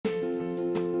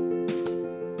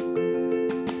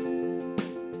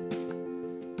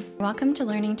Welcome to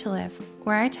Learning to Live,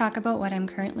 where I talk about what I'm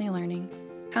currently learning.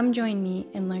 Come join me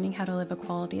in learning how to live a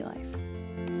quality life.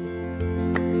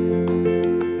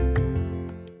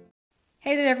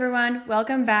 Hey there everyone,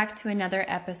 welcome back to another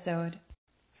episode.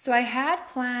 So I had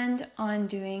planned on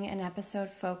doing an episode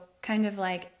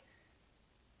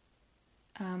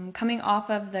coming off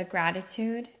of the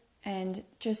gratitude and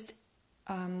just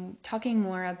talking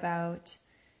more about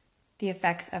the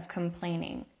effects of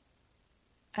complaining.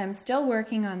 I'm still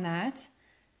working on that,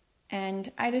 and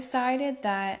I decided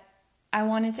that I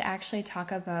wanted to actually talk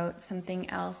about something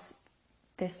else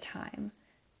this time.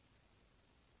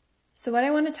 So what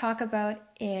I want to talk about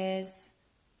is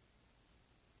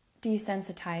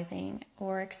desensitizing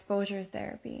or exposure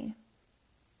therapy.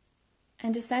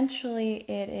 And essentially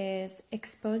it is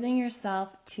exposing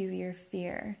yourself to your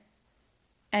fear.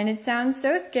 And it sounds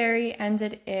so scary, and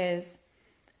it is.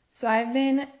 So I've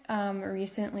been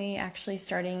recently actually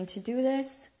starting to do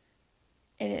this.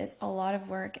 It is a lot of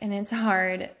work and it's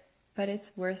hard, but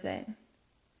it's worth it.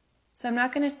 So I'm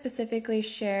not going to specifically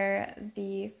share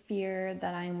the fear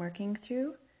that I'm working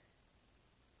through,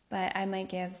 but I might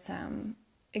give some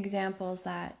examples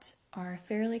that are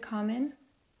fairly common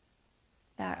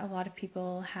that a lot of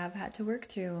people have had to work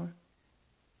through.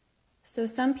 So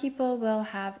some people will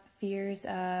have fears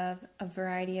of a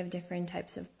variety of different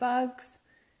types of bugs.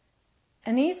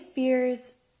 And these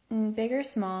fears, big or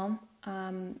small,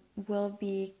 will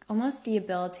be almost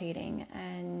debilitating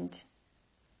and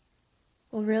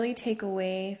will really take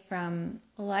away from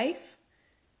life.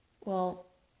 Well,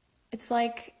 it's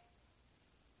like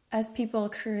as people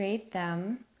create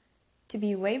them to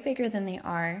be way bigger than they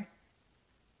are,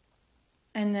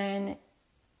 and then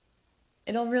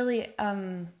it'll really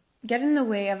get in the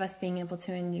way of us being able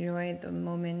to enjoy the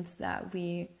moments that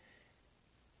we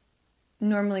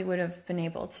normally would have been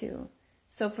able to.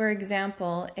 So for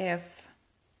example, if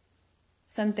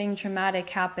something traumatic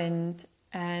happened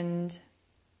and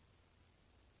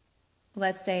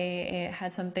let's say it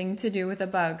had something to do with a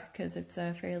bug, because it's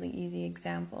a fairly easy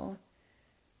example,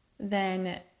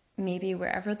 then maybe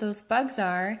wherever those bugs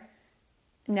are,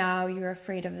 now you're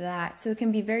afraid of that. So it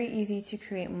can be very easy to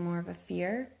create more of a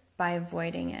fear by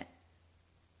avoiding it.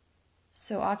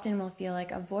 So often we'll feel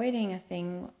like avoiding a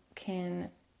thing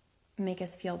can make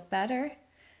us feel better,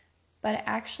 but it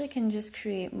actually can just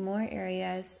create more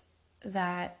areas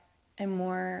and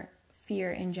more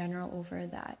fear in general over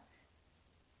that.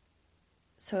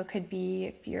 So it could be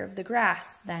fear of the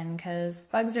grass then because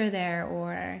bugs are there,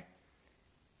 or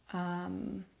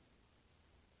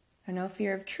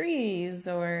fear of trees,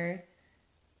 or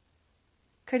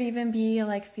could even be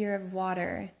like fear of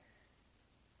water.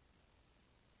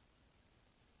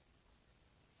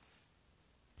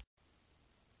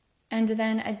 And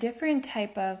then a different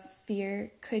type of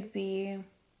fear could be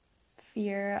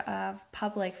fear of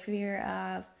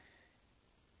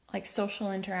like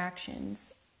social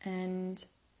interactions. And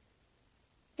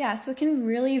yeah, so it can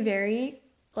really vary.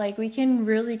 Like we can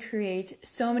really create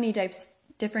so many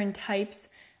different types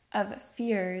of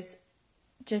fears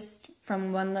just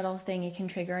from one little thing. It can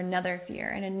trigger another fear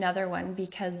and another one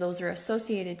because those are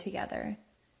associated together.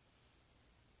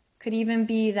 Could even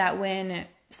be that when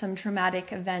some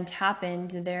traumatic event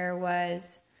happened, there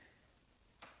was,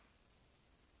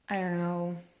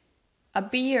 a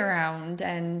bee around,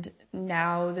 and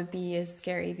now the bee is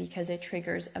scary because it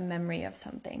triggers a memory of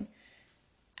something.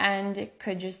 And it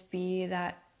could just be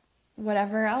that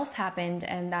whatever else happened,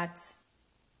 and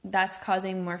that's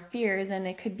causing more fears, and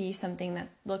it could be something that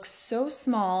looks so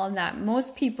small and that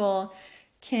most people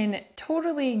can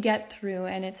totally get through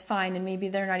and it's fine, and maybe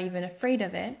they're not even afraid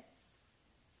of it.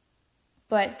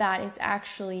 But that is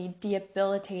actually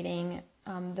debilitating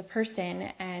the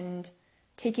person and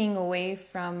taking away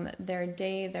from their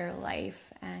day, their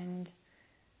life, and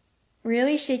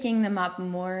really shaking them up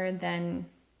more than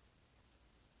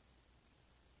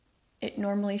it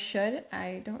normally should.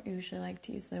 I don't usually like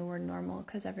to use the word normal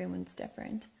because everyone's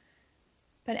different.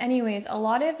 But anyways, a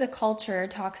lot of the culture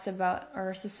talks about,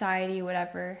 or society,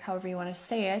 however you want to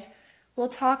say it, will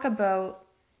talk about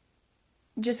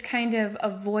just kind of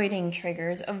avoiding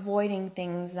triggers, avoiding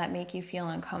things that make you feel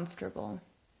uncomfortable.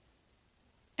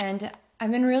 And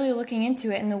I've been really looking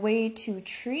into it, and the way to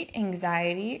treat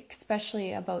anxiety,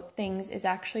 especially about things, is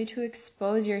actually to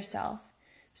expose yourself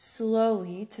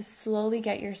slowly, to slowly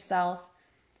expose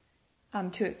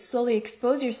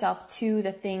yourself to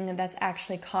the thing that's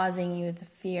actually causing you the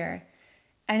fear.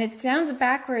 And it sounds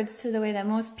backwards to the way that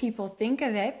most people think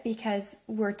of it, because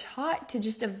we're taught to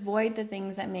just avoid the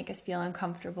things that make us feel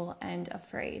uncomfortable and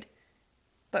afraid.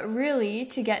 But really,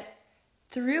 to get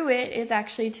through it is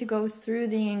actually to go through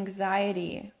the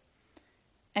anxiety.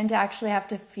 and to actually have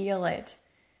to feel it.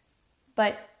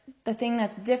 But the thing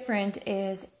that's different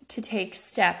is to take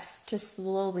steps to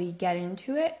slowly get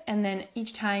into it, and then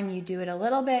each time you do it a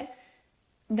little bit,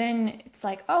 then it's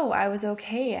like, oh, I was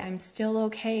okay, I'm still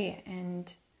okay,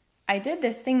 and I did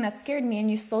this thing that scared me, and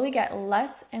you slowly get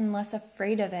less and less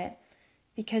afraid of it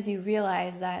because you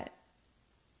realize that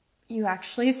you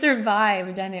actually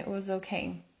survived and it was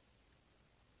okay.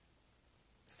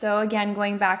 So again,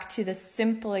 going back to the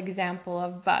simple example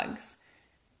of bugs,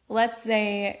 let's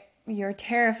say you're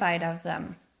terrified of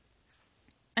them,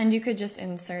 and you could just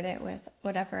insert it with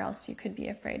whatever else you could be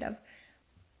afraid of.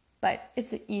 But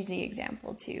it's an easy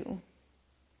example to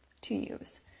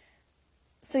use.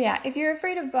 So yeah, if you're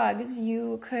afraid of bugs,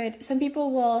 some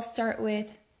people will start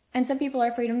with, and some people are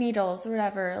afraid of needles or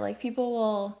whatever, like people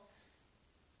will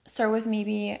start with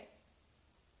maybe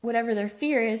whatever their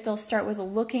fear is, they'll start with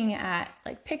looking at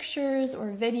like pictures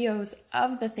or videos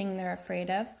of the thing they're afraid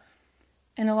of.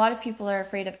 And a lot of people are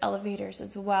afraid of elevators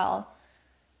as well.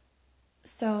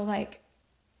 So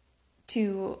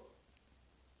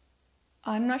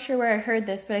I'm not sure where I heard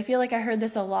this, but I feel like I heard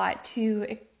this a lot, to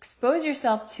expose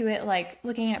yourself to it, like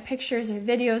looking at pictures or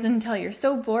videos until you're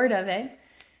so bored of it.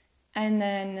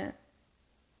 And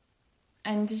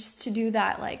just to do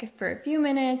that like for a few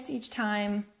minutes each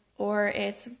time, or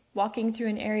it's walking through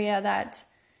an area that,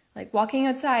 like walking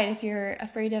outside, if you're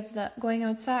afraid of going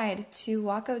outside, to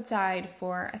walk outside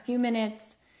for a few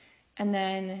minutes and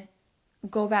then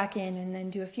go back in, and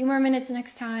then do a few more minutes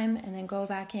next time and then go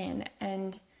back in,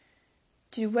 and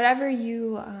do whatever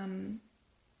you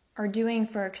are doing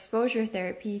for exposure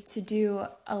therapy, to do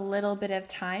a little bit of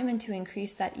time and to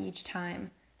increase that each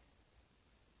time.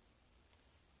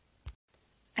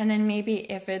 And then maybe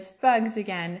if it's bugs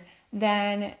again,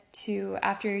 then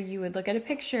after you would look at a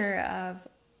picture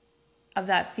of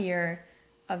that fear,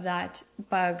 of that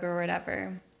bug or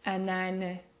whatever, and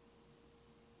then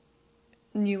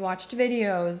you watched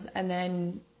videos, and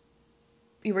then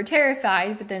you were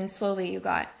terrified, but then slowly you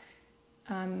got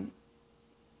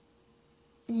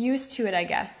used to it, I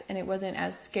guess, and it wasn't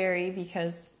as scary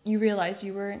because you realized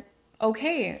you were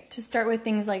okay to start with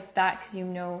things like that, because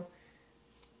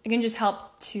it can just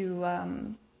help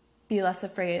to be less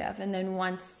afraid of. And then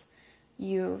once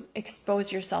you've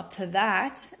exposed yourself to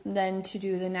that, then to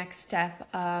do the next step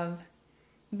of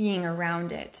being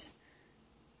around it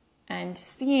and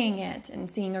seeing it, and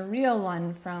seeing a real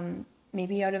one from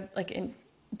maybe out of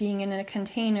being in a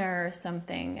container or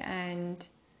something, and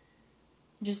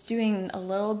just doing a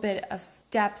little bit of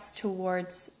steps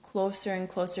towards closer and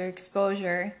closer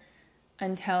exposure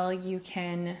until you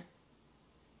can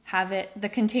have the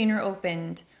container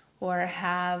opened, or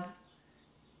have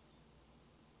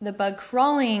the bug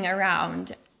crawling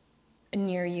around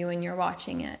near you and you're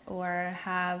watching it, or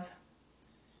have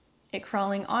it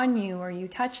crawling on you or you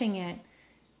touching it.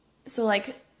 So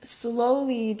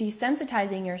slowly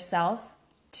desensitizing yourself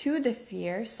to the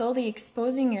fear, slowly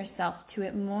exposing yourself to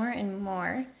it more and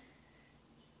more.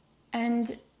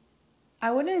 And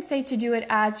I wouldn't say to do it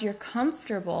as you're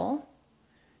comfortable,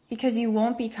 because you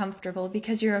won't be comfortable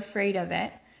because you're afraid of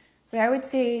it. But I would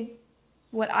say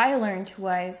what I learned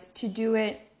was to do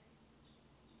it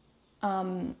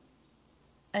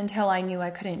until I knew I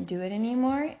couldn't do it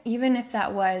anymore, even if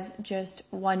that was just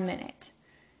 1 minute.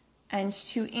 And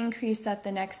to increase that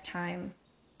the next time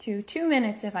to 2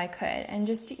 minutes if I could, and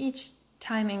just to each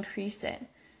time increase it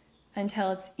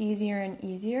until it's easier and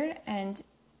easier, and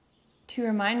to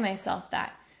remind myself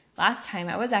that last time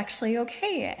I was actually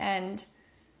okay. And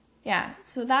yeah,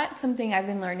 so that's something I've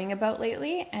been learning about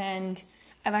lately, and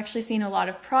I've actually seen a lot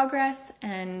of progress.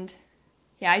 And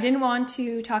yeah, I didn't want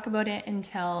to talk about it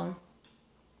until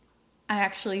I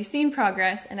actually seen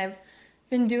progress, and I've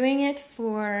been doing it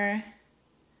for,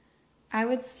 I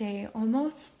would say,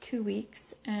 almost 2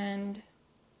 weeks, and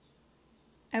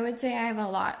I would say I have a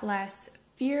lot less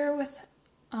fear with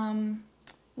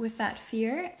that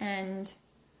fear, and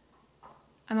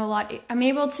I'm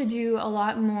able to do a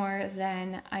lot more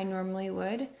than I normally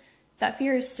would. That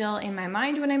fear is still in my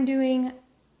mind when I'm doing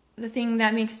the thing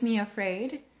that makes me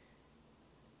afraid,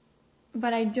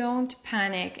 but I don't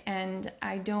panic, and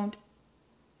I don't,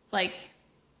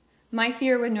 my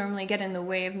fear would normally get in the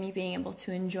way of me being able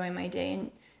to enjoy my day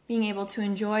and being able to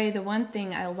enjoy the one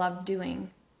thing I love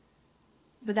doing.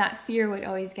 But that fear would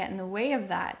always get in the way of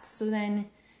that. So then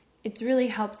it's really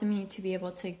helped me to be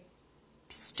able to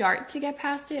start to get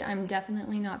past it. I'm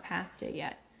definitely not past it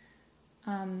yet.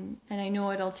 And I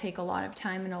know it'll take a lot of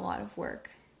time and a lot of work.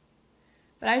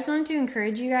 But I just wanted to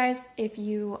encourage you guys, if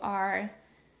you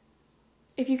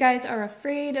guys are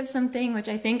afraid of something, which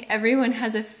I think everyone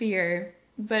has a fear,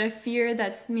 but a fear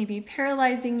that's maybe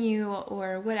paralyzing you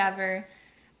or whatever,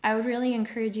 I would really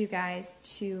encourage you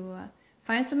guys to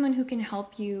find someone who can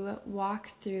help you walk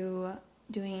through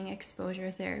doing exposure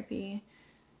therapy.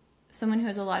 Someone who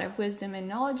has a lot of wisdom and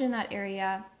knowledge in that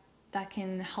area that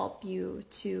can help you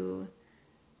to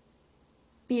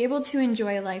be able to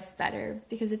enjoy life better,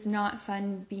 because it's not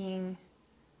fun being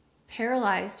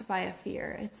paralyzed by a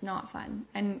fear. It's not fun.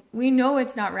 And we know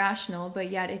it's not rational,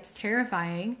 but yet it's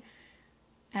terrifying.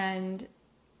 And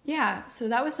yeah, so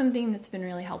that was something that's been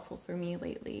really helpful for me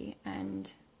lately.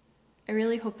 And I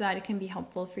really hope that it can be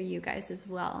helpful for you guys as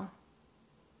well.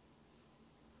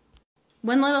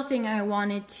 One little thing I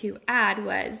wanted to add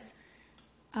was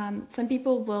some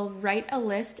people will write a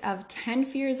list of 10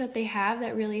 fears that they have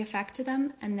that really affect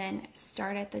them, and then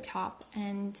start at the top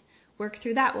and work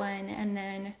through that one. And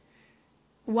then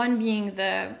one being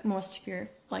the most fear,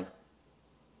 like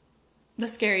the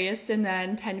scariest, and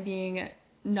then 10 being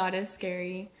not as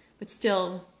scary, but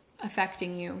still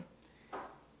affecting you.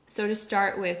 So to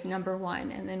start with number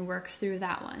 1 and then work through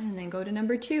that one, and then go to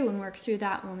number 2 and work through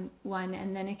that one,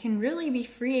 and then it can really be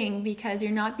freeing because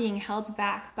you're not being held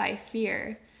back by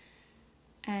fear.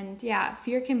 And yeah,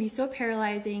 fear can be so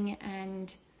paralyzing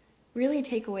and really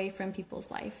take away from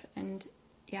people's life. And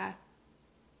yeah,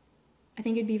 I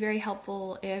think it'd be very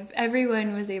helpful if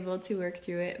everyone was able to work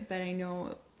through it, but I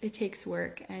know it takes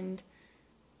work and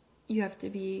you have to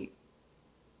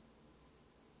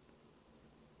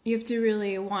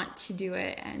really want to do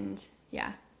it, and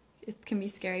yeah, it can be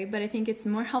scary, but I think it's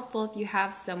more helpful if you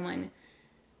have someone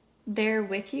there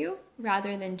with you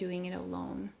rather than doing it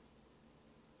alone.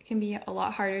 It can be a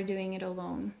lot harder doing it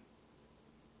alone.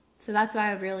 So that's why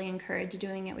I would really encourage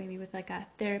doing it maybe with like a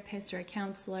therapist or a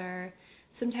counselor,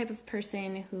 some type of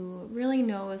person who really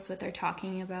knows what they're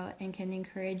talking about and can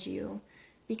encourage you,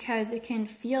 because it can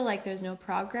feel like there's no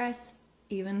progress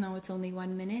even though it's only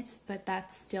 1 minute, but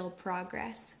that's still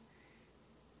progress.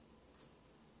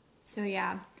 So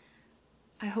yeah,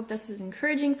 I hope this was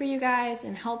encouraging for you guys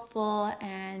and helpful,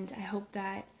 and I hope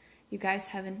that you guys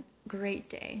have a great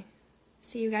day.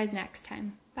 See you guys next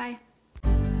time. Bye.